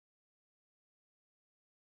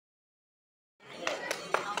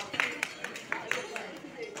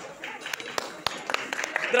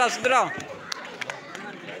சுத்துறா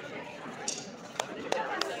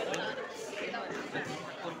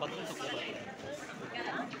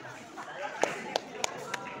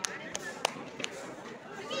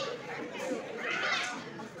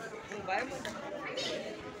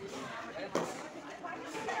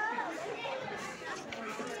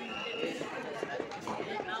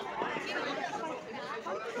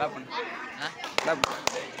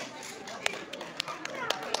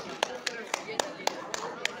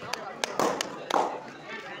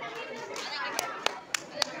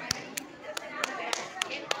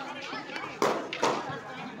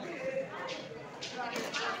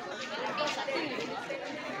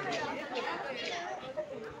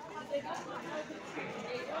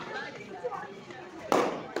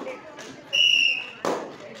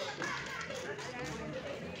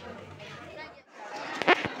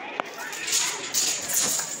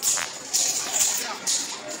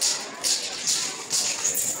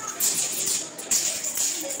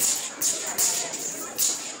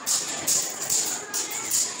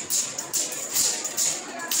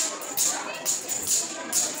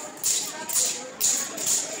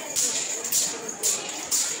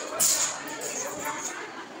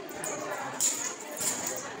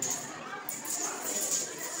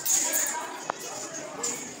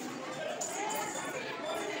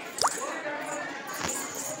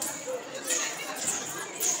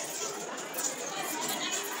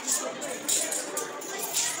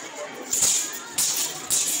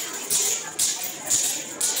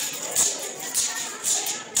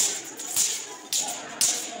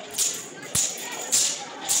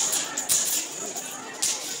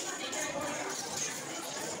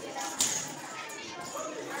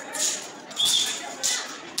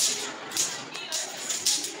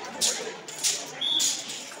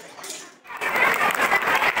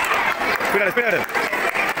Espera.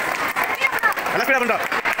 Espera, bunda.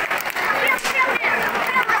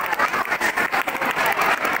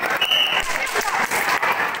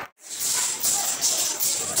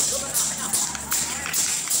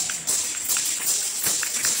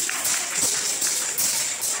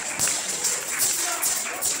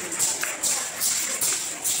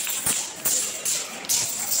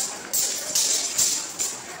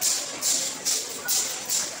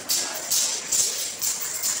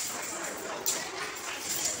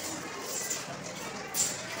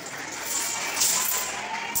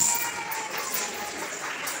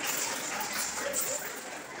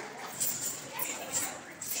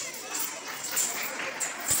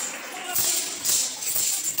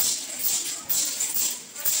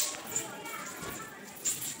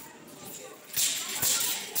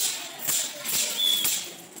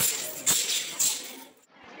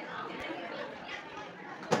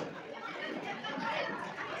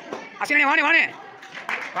 Asyane,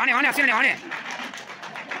 Vane, Asyane, Vane.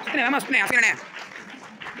 Sutne, Vama, Sutne, Asyane.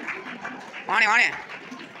 Vane.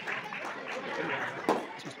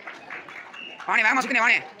 Vane, Vama, Sutne,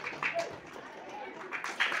 Vane.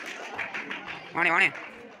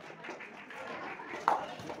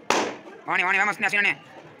 Vane, Vama, Sutne, Asyane.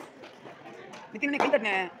 Nitin, ne, kaitat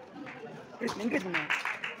ne. Increase பண்ணு.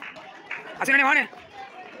 Asyane, Vane.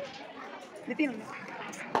 Nitin.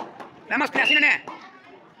 Vama, Sutne, Asyane.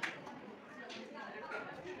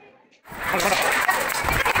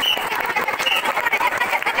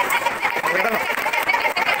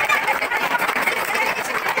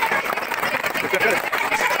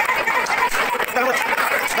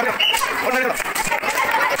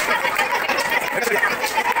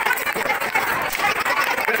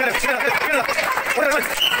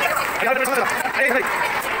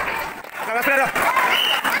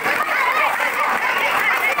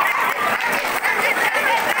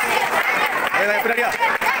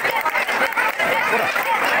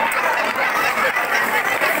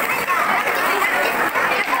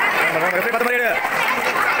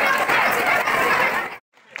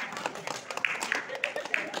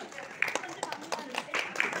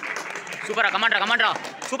 Super, commander.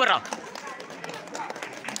 Super.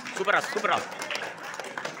 Super.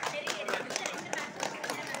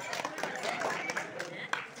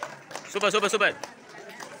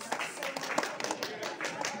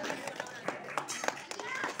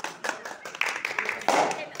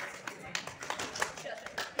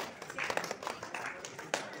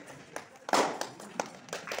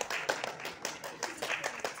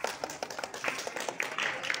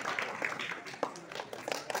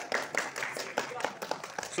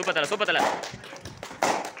 Super tala.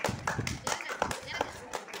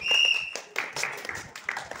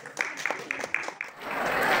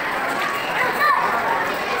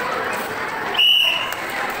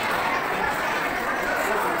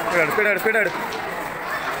 Speed.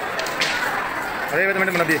 அதே வேலை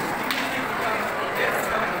maintain பண்ண அப்படியே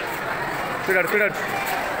speed speed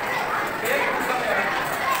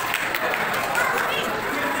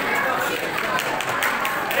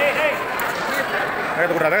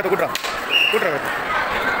வேகத்தை கூட்டுறா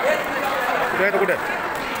வேகத்தை கூட்டு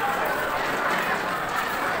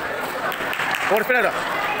ஒரு ஸ்பீடாக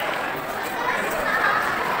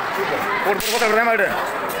போட்டு வேகமாகிடு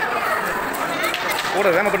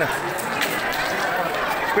போடு வேகமாக பண்ணு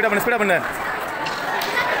ஸ்பீடாக பண்ணு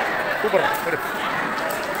சூப்பர்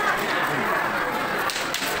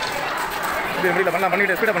முடியல பண்ணலாம்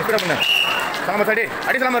பண்ணிவிட்டு ஸ்பீடாக பண்ணு சாம்பார் சாடி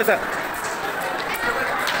அடி சாம்பார் சார்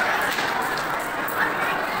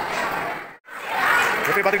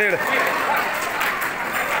எப்படி பார்த்துக்கிட்டே இரு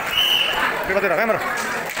எப்படி பார்த்துடா வேமரா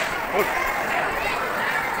ஓ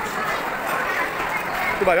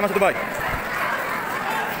Dubai வேமஸ் Dubai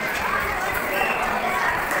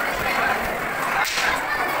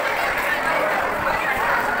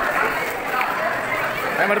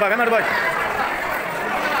வேமர் bye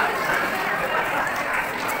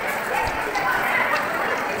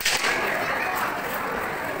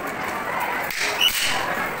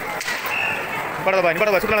Ni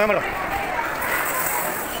pada suka nama dah.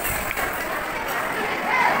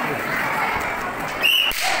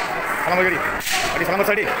 Salam bagi. Adi salam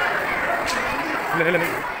sadi. Nile.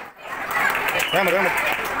 Ramad.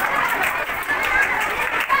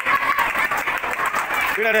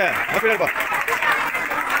 Pila apa?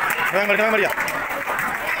 Ramad ya.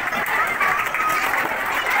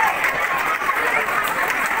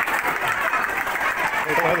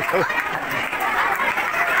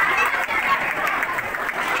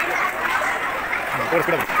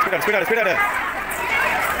 Speed.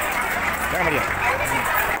 Jangan Maria.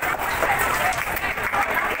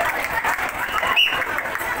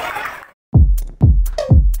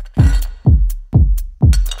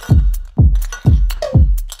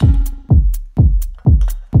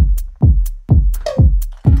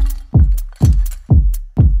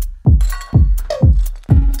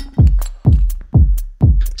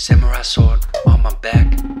 Samurai sword on my back.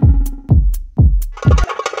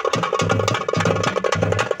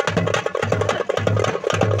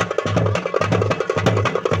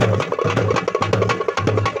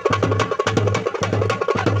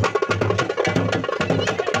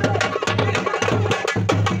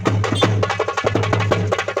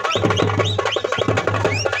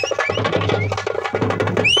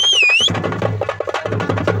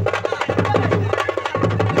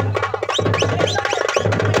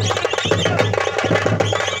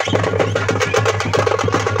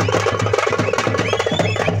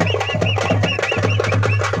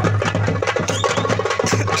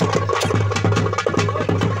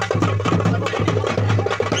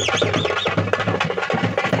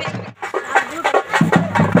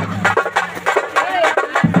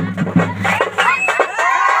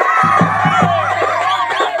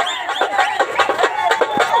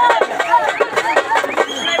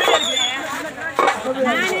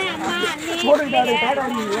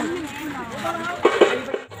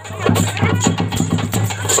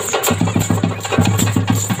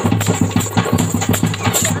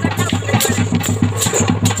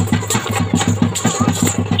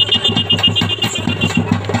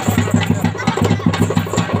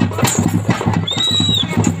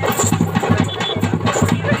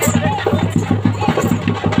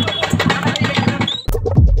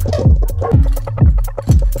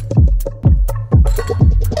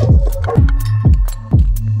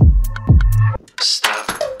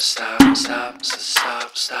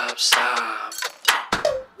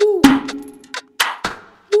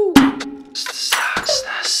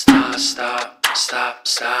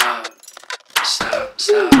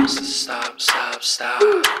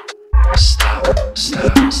 Stop.